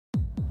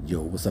Yo,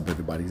 what's up,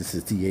 everybody? This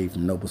is TA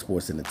from Noble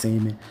Sports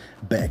Entertainment,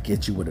 back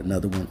at you with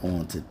another one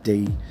on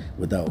today.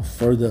 Without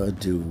further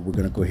ado, we're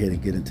going to go ahead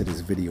and get into this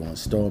video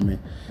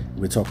installment.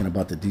 We're talking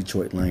about the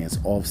Detroit Lions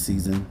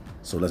off-season,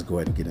 so let's go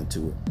ahead and get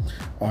into it.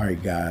 All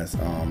right, guys,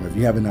 if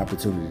you have an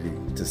opportunity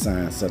to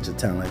sign such a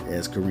talent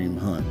as Kareem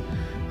Hunt,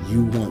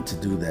 you want to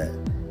do that.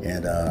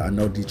 And I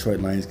know Detroit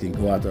Lions can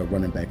go out there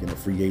running back in the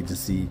free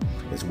agency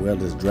as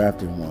well as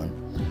drafting one.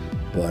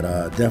 But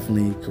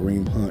definitely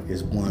Kareem Hunt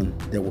is one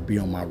that will be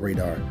on my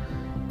radar.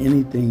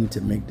 Anything to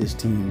make this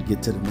team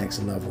get to the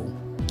next level,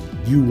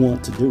 you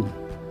want to do.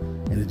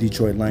 And the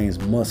Detroit Lions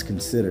must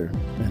consider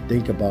and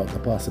think about the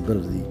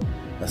possibility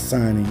of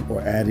signing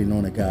or adding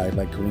on a guy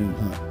like Kareem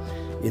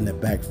Hunt in the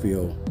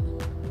backfield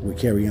with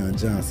Kerryon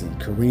Johnson.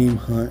 Kareem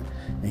Hunt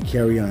and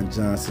Kerryon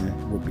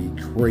Johnson would be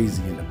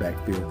crazy in the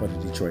backfield for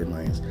the Detroit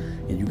Lions.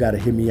 And you got to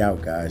hear me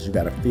out, guys. You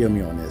got to feel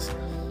me on this.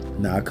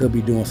 Now, I could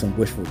be doing some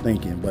wishful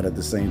thinking, but at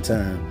the same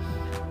time,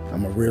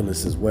 I'm a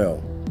realist as well.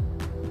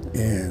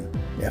 And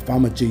if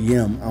I'm a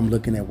GM, I'm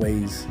looking at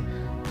ways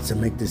to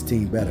make this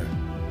team better.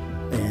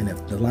 And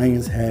if the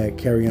Lions had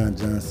Kerryon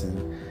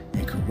Johnson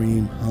and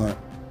Kareem Hunt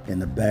in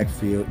the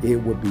backfield, it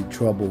would be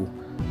trouble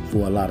for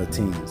a lot of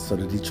teams. So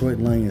the Detroit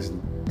Lions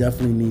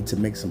definitely need to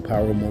make some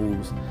power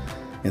moves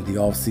in the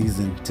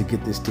offseason to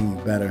get this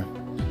team better.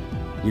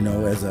 You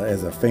know, as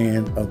a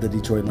fan of the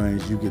Detroit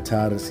Lions, you get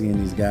tired of seeing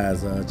these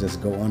guys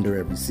just go under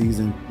every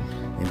season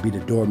and be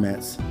the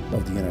doormats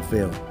of the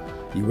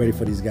NFL. You ready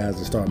for these guys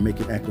to start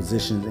making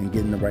acquisitions and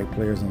getting the right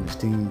players on this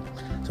team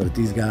so that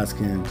these guys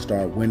can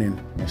start winning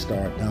and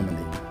start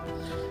dominating.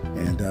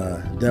 And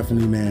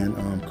definitely, man,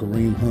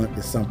 Kareem Hunt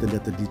is something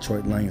that the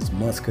Detroit Lions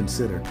must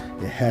consider.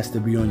 It has to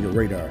be on your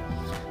radar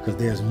because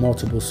there's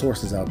multiple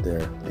sources out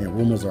there and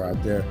rumors are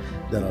out there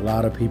that a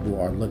lot of people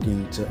are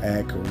looking to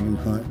add Kareem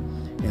Hunt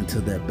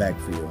into their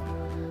backfield.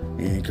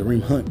 And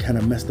Kareem Hunt kind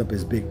of messed up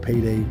his big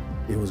payday.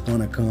 It was going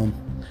to come.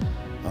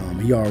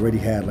 He already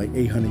had like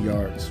 800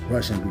 yards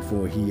rushing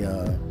before he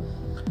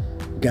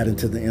got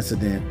into the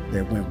incident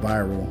that went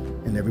viral,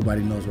 and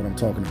everybody knows what I'm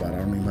talking about. I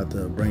don't even have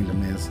to bring the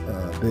man's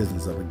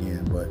business up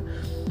again, but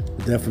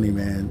definitely,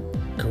 man,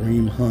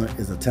 Kareem Hunt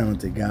is a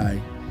talented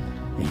guy,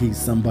 and he's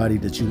somebody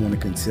that you want to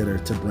consider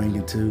to bring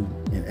into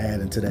and add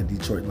into that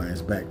Detroit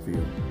Lions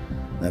backfield.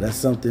 Now, that's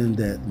something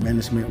that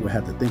management will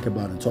have to think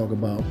about and talk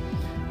about,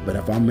 but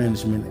if I'm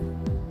management,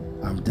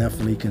 I'm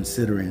definitely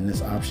considering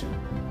this option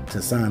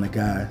to sign a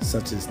guy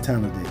such as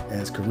talented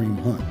as Kareem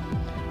Hunt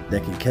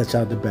that can catch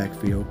out the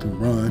backfield, can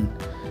run,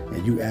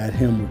 and you add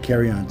him with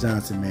Kerryon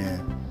Johnson,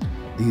 man.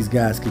 These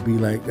guys could be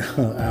like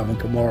Alvin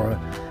Kamara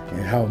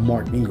and how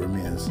Mark Ingram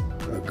is,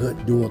 a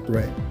good dual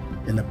threat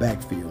in the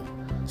backfield.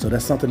 So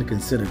that's something to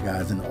consider,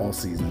 guys, in the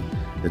offseason.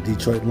 The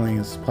Detroit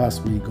Lions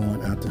possibly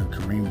going after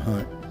Kareem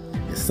Hunt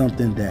is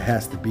something that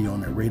has to be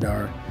on their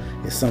radar.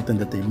 It's something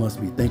that they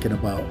must be thinking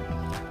about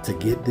to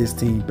get this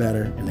team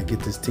better and to get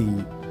this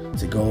team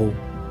to go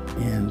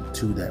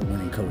into that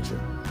winning culture.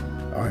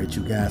 All right,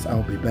 you guys,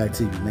 I'll be back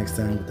to you next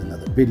time with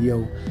another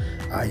video.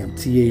 I am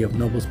TA of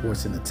Noble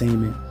Sports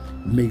Entertainment.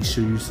 Make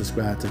sure you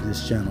subscribe to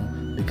this channel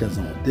because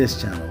on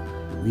this channel,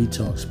 we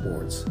talk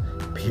sports,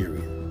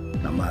 period.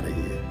 I'm out of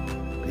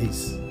here.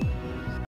 Peace.